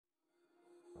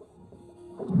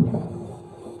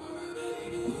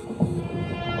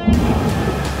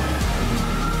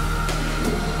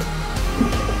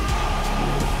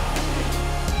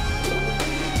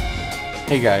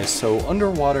Hey guys, so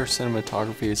underwater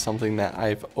cinematography is something that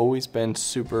I've always been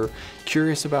super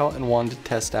curious about and wanted to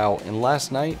test out, and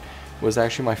last night was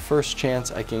actually my first chance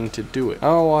at getting to do it.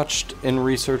 I watched and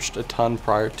researched a ton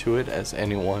prior to it, as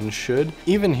anyone should.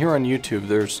 Even here on YouTube,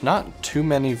 there's not too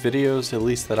many videos, at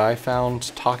least that I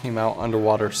found, talking about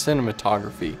underwater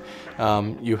cinematography.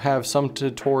 You have some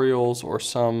tutorials or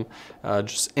some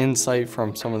just insight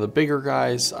from some of the bigger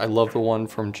guys. I love the one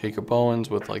from Jacob Owens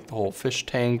with like the whole fish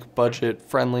tank, budget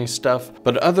friendly stuff.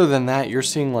 But other than that, you're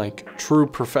seeing like true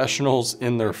professionals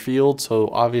in their field. So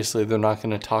obviously they're not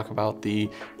going to talk about the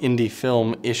indie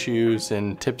film issues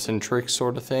and tips and tricks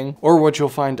sort of thing. Or what you'll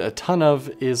find a ton of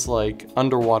is like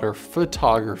underwater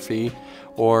photography,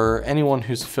 or anyone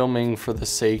who's filming for the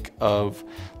sake of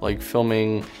like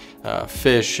filming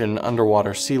fish and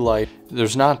underwater sea life.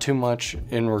 There's not too much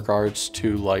in regards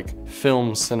to like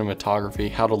film cinematography,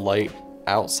 how to light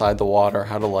outside the water,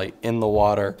 how to light in the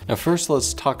water. Now first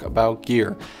let's talk about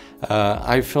gear.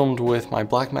 I filmed with my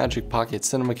Blackmagic Pocket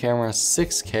Cinema camera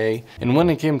 6K, and when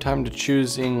it came time to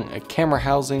choosing a camera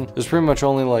housing, there's pretty much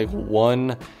only like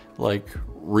one like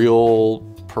real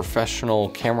professional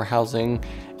camera housing,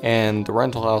 and the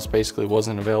rental house basically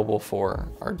wasn't available for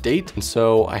our date, and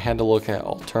so I had to look at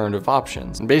alternative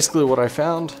options. And basically what I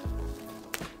found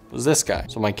was this guy.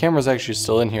 So my camera's actually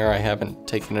still in here. I haven't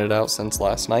taken it out since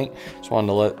last night. Just wanted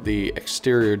to let the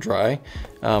exterior dry.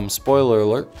 Spoiler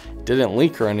alert, didn't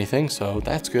leak or anything, so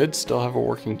that's good. Still have a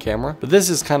working camera. But this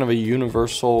is kind of a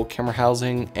universal camera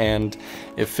housing, and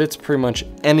it fits pretty much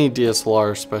any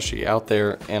DSLR, especially out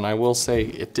there. And I will say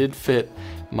it did fit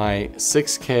my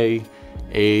 6K,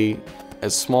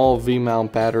 as small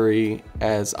V-mount battery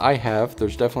as I have.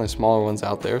 There's definitely smaller ones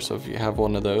out there, so if you have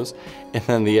one of those, and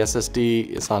then the SSD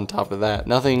is on top of that.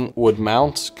 Nothing would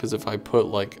mount, because if I put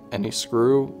like any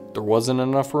screw, there wasn't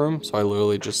enough room, so I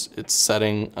literally just, it's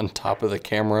setting on top of the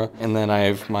camera. And then I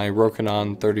have my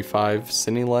Rokinon 35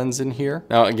 Cine lens in here.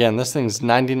 Now again, this thing's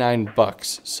 99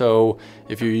 bucks, so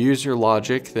if you use your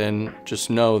logic, then just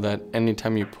know that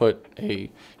anytime you put a,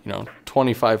 you know,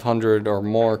 2,500 or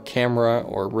more camera,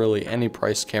 or really any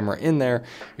price camera in there,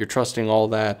 you're trusting all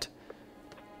that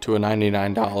to a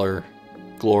 $99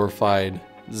 glorified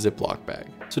Ziploc bag.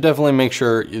 So definitely make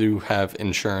sure you have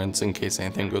insurance in case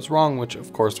anything goes wrong, which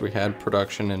of course we had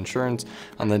production insurance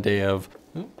on the day of,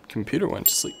 computer went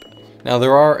to sleep. Now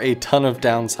there are a ton of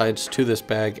downsides to this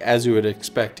bag, as you would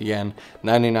expect. Again,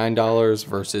 $99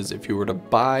 versus if you were to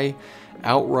buy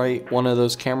outright one of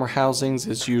those camera housings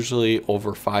is usually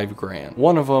over $5 grand.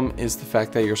 One of them is the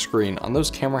fact that your screen on those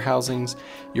camera housings,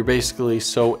 you're basically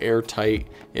so airtight.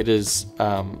 It is,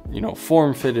 you know,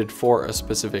 form fitted for a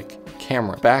specific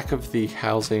camera. Back of the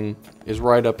housing is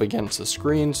right up against the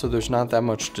screen, so there's not that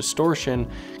much distortion,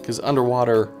 because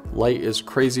underwater light is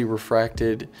crazy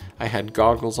refracted. I had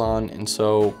goggles on, and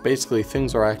so basically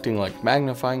things are acting like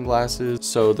magnifying glasses.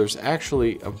 So there's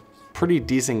actually a pretty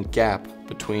decent gap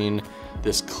between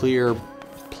this clear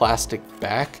plastic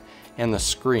back and the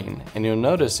screen. And you'll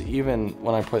notice even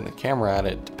when I point the camera at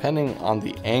it, depending on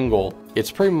the angle, it's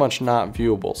pretty much not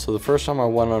viewable. So the first time I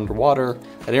went underwater,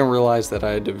 I didn't realize that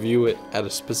I had to view it at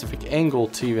a specific angle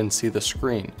to even see the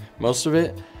screen. Most of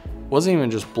it wasn't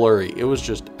even just blurry, it was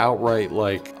just outright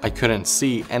like I couldn't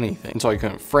see anything. And so I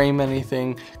couldn't frame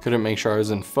anything, couldn't make sure I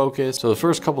was in focus. So the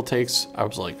first couple takes, I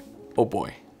was like, oh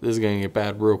boy, this is gonna get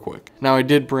bad real quick. Now I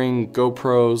did bring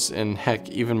GoPros, and heck,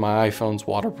 even my iPhone's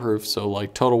waterproof, so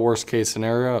like total worst case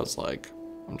scenario, I was like,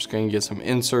 I'm just gonna get some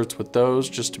inserts with those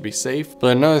just to be safe.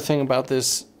 But another thing about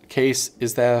this case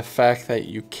is the fact that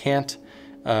you can't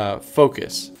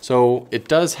focus. So it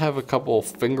does have a couple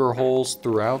finger holes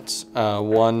throughout,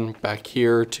 one back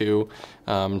here to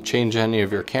change any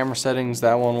of your camera settings.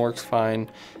 That one works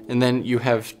fine. And then you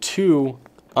have two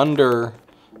under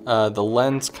the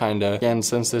lens, kinda. Again,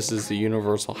 since this is the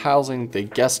universal housing, they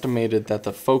guesstimated that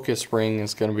the focus ring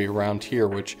is going to be around here,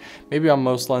 which maybe on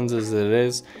most lenses it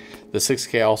is. The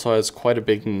 6K also has quite a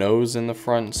big nose in the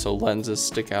front, so lenses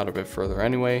stick out a bit further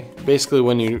anyway. Basically,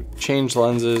 when you change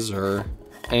lenses or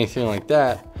anything like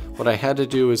that, what I had to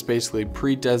do is basically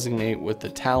pre-designate with the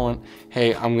talent,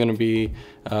 hey, I'm gonna be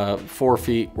 4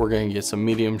 feet, we're gonna get some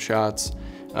medium shots.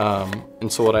 And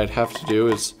so what I'd have to do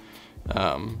is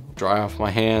dry off my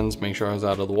hands, make sure I was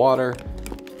out of the water,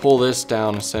 pull this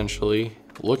down essentially,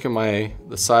 look at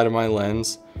the side of my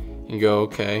lens and go,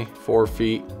 okay, 4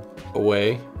 feet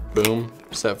away, boom,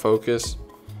 set focus,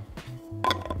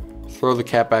 throw the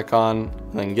cap back on,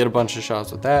 and then get a bunch of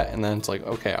shots with that. And then it's like,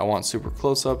 okay, I want super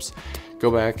close-ups,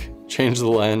 go back, change the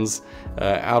lens,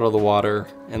 out of the water,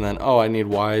 and then, oh, I need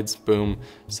wides, boom,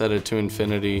 set it to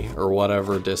infinity or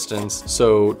whatever distance.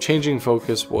 So changing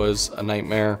focus was a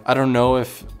nightmare. I don't know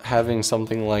if having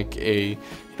something like a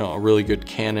really good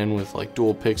Canon with like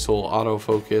dual pixel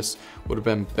autofocus would have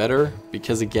been better,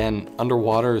 because again,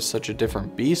 underwater is such a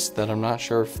different beast that I'm not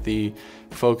sure if the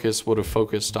focus would have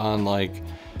focused on like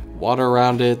water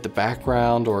around it, the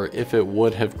background, or if it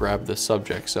would have grabbed the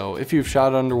subject. So if you've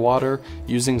shot underwater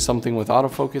using something with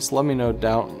autofocus, let me know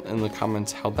down in the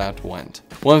comments how that went.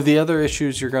 One of the other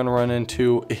issues you're going to run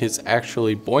into is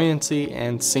actually buoyancy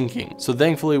and sinking. So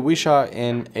thankfully we shot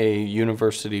in a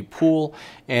university pool,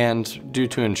 and due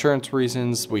to insurance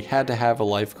reasons, we had to have a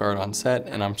lifeguard on set,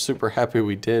 and I'm super happy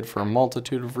we did for a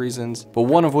multitude of reasons, but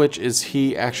one of which is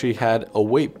he actually had a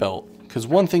weight belt. Because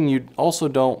one thing you also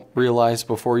don't realize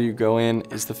before you go in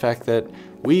is the fact that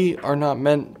we are not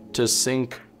meant to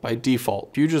sink by default.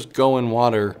 If you just go in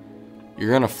water,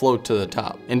 you're gonna float to the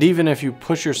top. And even if you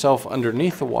push yourself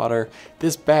underneath the water,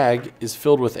 this bag is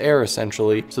filled with air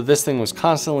essentially. So this thing was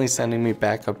constantly sending me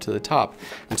back up to the top.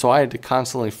 And so I had to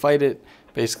constantly fight it,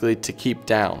 basically to keep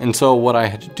down. And so what I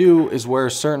had to do is wear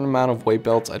a certain amount of weight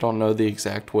belts, I don't know the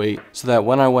exact weight, so that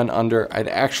when I went under, I'd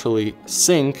actually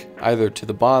sink either to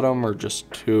the bottom or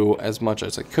just to as much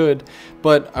as I could,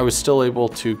 but I was still able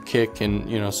to kick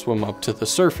and, swim up to the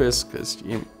surface, because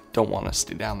you don't want to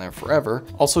stay down there forever.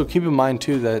 Also keep in mind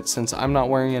too that since I'm not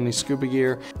wearing any scuba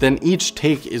gear, then each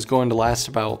take is going to last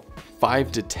about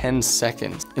 5 to 10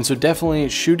 seconds. And so definitely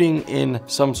shooting in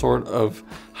some sort of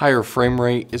higher frame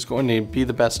rate is going to be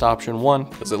the best option. One,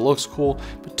 because it looks cool,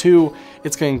 but two,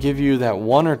 it's going to give you that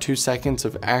 1 or 2 seconds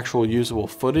of actual usable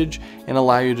footage and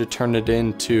allow you to turn it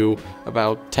into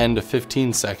about 10 to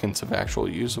 15 seconds of actual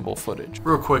usable footage.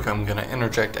 Real quick, I'm going to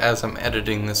interject as I'm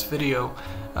editing this video.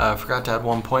 I forgot to add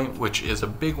one point, which is a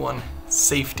big one: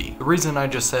 safety. The reason I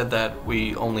just said that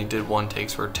we only did one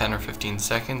takes for 10 or 15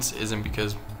 seconds isn't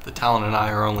because the talent and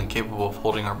I are only capable of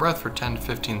holding our breath for 10 to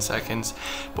 15 seconds,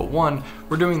 but one,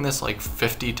 we're doing this like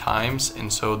 50 times,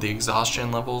 and so the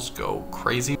exhaustion levels go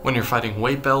crazy. When you're fighting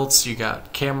weight belts, you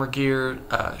got camera gear,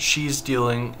 she's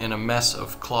dealing in a mess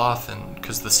of cloth, and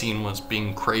because the scene was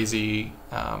being crazy,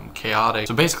 chaotic.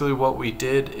 So basically what we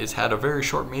did is had a very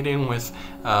short meeting with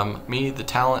me, the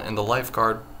talent, and the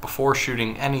lifeguard before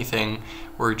shooting anything,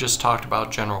 where we just talked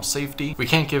about general safety. We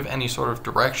can't give any sort of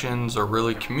directions or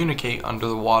really communicate under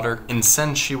the water, and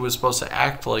since she was supposed to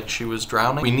act like she was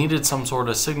drowning, we needed some sort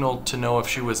of signal to know if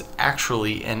she was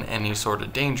actually in any sort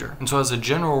of danger. And so as a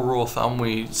general rule of thumb,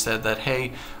 we said that,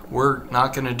 hey, we're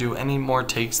not going to do any more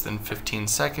takes than 15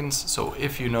 seconds, so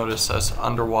if you notice us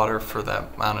underwater for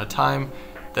that amount of time,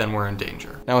 then we're in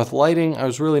danger. Now with lighting, I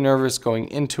was really nervous going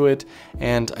into it,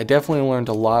 and I definitely learned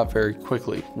a lot very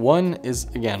quickly. One is,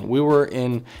 again, we were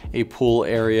in a pool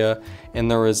area and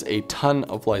there was a ton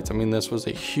of lights. I mean, this was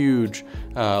a huge,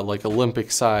 like Olympic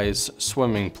size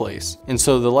swimming place. And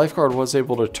so the lifeguard was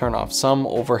able to turn off some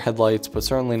overhead lights, but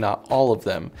certainly not all of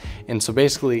them. And so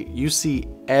basically you see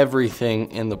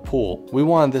everything in the pool. We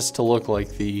wanted this to look like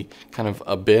the kind of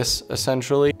abyss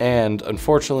essentially. And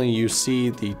unfortunately you see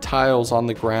the tiles on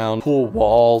the ground, pool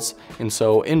walls. And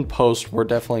so in post, we're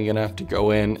definitely gonna have to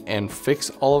go in and fix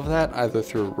all of that either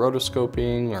through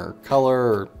rotoscoping or color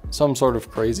or some sort of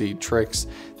crazy tricks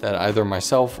that either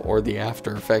myself or the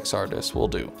After Effects artist will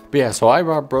do. But yeah, so I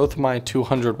brought both my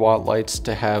 200 watt lights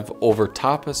to have over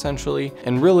top essentially,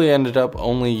 and really ended up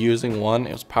only using one.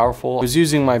 It was powerful. I was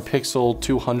using my Pixel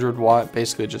 200 watt,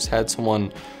 basically just had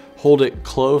someone hold it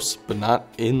close, but not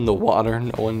in the water.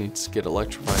 No one needs to get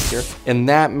electrified here. And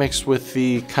that mixed with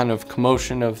the kind of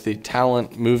commotion of the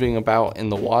talent moving about in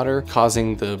the water,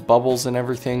 causing the bubbles and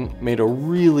everything, made a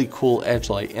really cool edge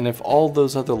light. And if all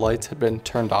those other lights had been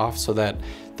turned off so that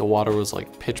the water was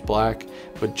like pitch black,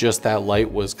 but just that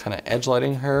light was kind of edge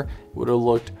lighting her, it would have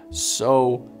looked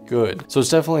so good. So it's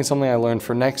definitely something I learned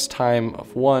for next time.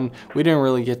 Of one, we didn't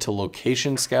really get to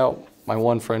location scout. My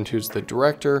one friend who's the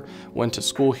director went to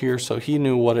school here, so he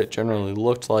knew what it generally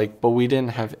looked like, but we didn't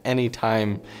have any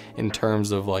time in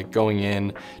terms of like going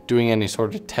in, doing any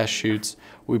sort of test shoots.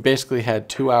 We basically had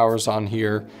 2 hours on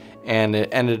here, and it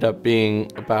ended up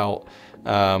being about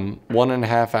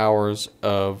 1.5 hours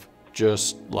of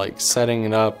just like setting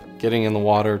it up, getting in the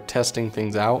water, testing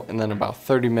things out, and then about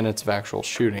 30 minutes of actual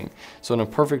shooting. So in a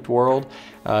perfect world,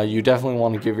 you definitely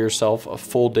want to give yourself a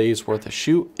full day's worth of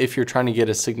shoot if you're trying to get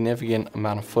a significant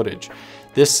amount of footage.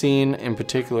 This scene in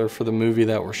particular for the movie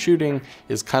that we're shooting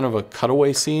is kind of a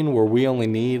cutaway scene where we only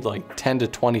need like 10 to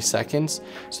 20 seconds.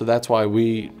 So that's why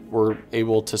we were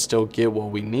able to still get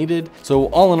what we needed. So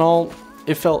all in all,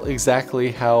 it felt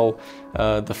exactly how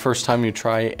the first time you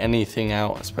try anything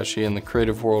out, especially in the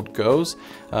creative world, goes.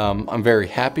 I'm very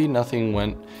happy. Nothing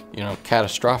went,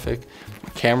 catastrophic. My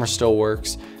camera still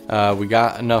works. We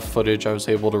got enough footage. I was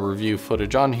able to review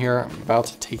footage on here. I'm about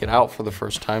to take it out for the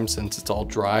first time since it's all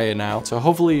dry now. So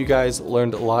hopefully you guys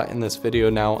learned a lot in this video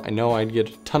now. I know I'd get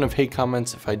a ton of hate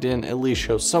comments if I didn't at least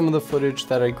show some of the footage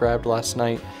that I grabbed last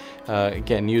night.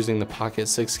 Again, using the Pocket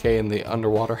 6K and the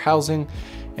underwater housing.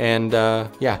 And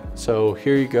yeah, so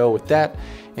here you go with that.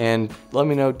 And let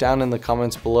me know down in the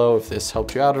comments below if this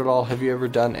helped you out at all. Have you ever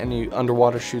done any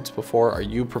underwater shoots before? Are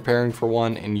you preparing for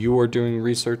one and you were doing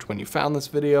research when you found this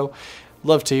video?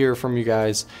 Love to hear from you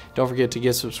guys. Don't forget to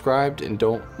get subscribed and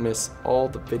don't miss all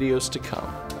the videos to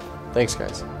come. Thanks,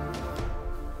 guys.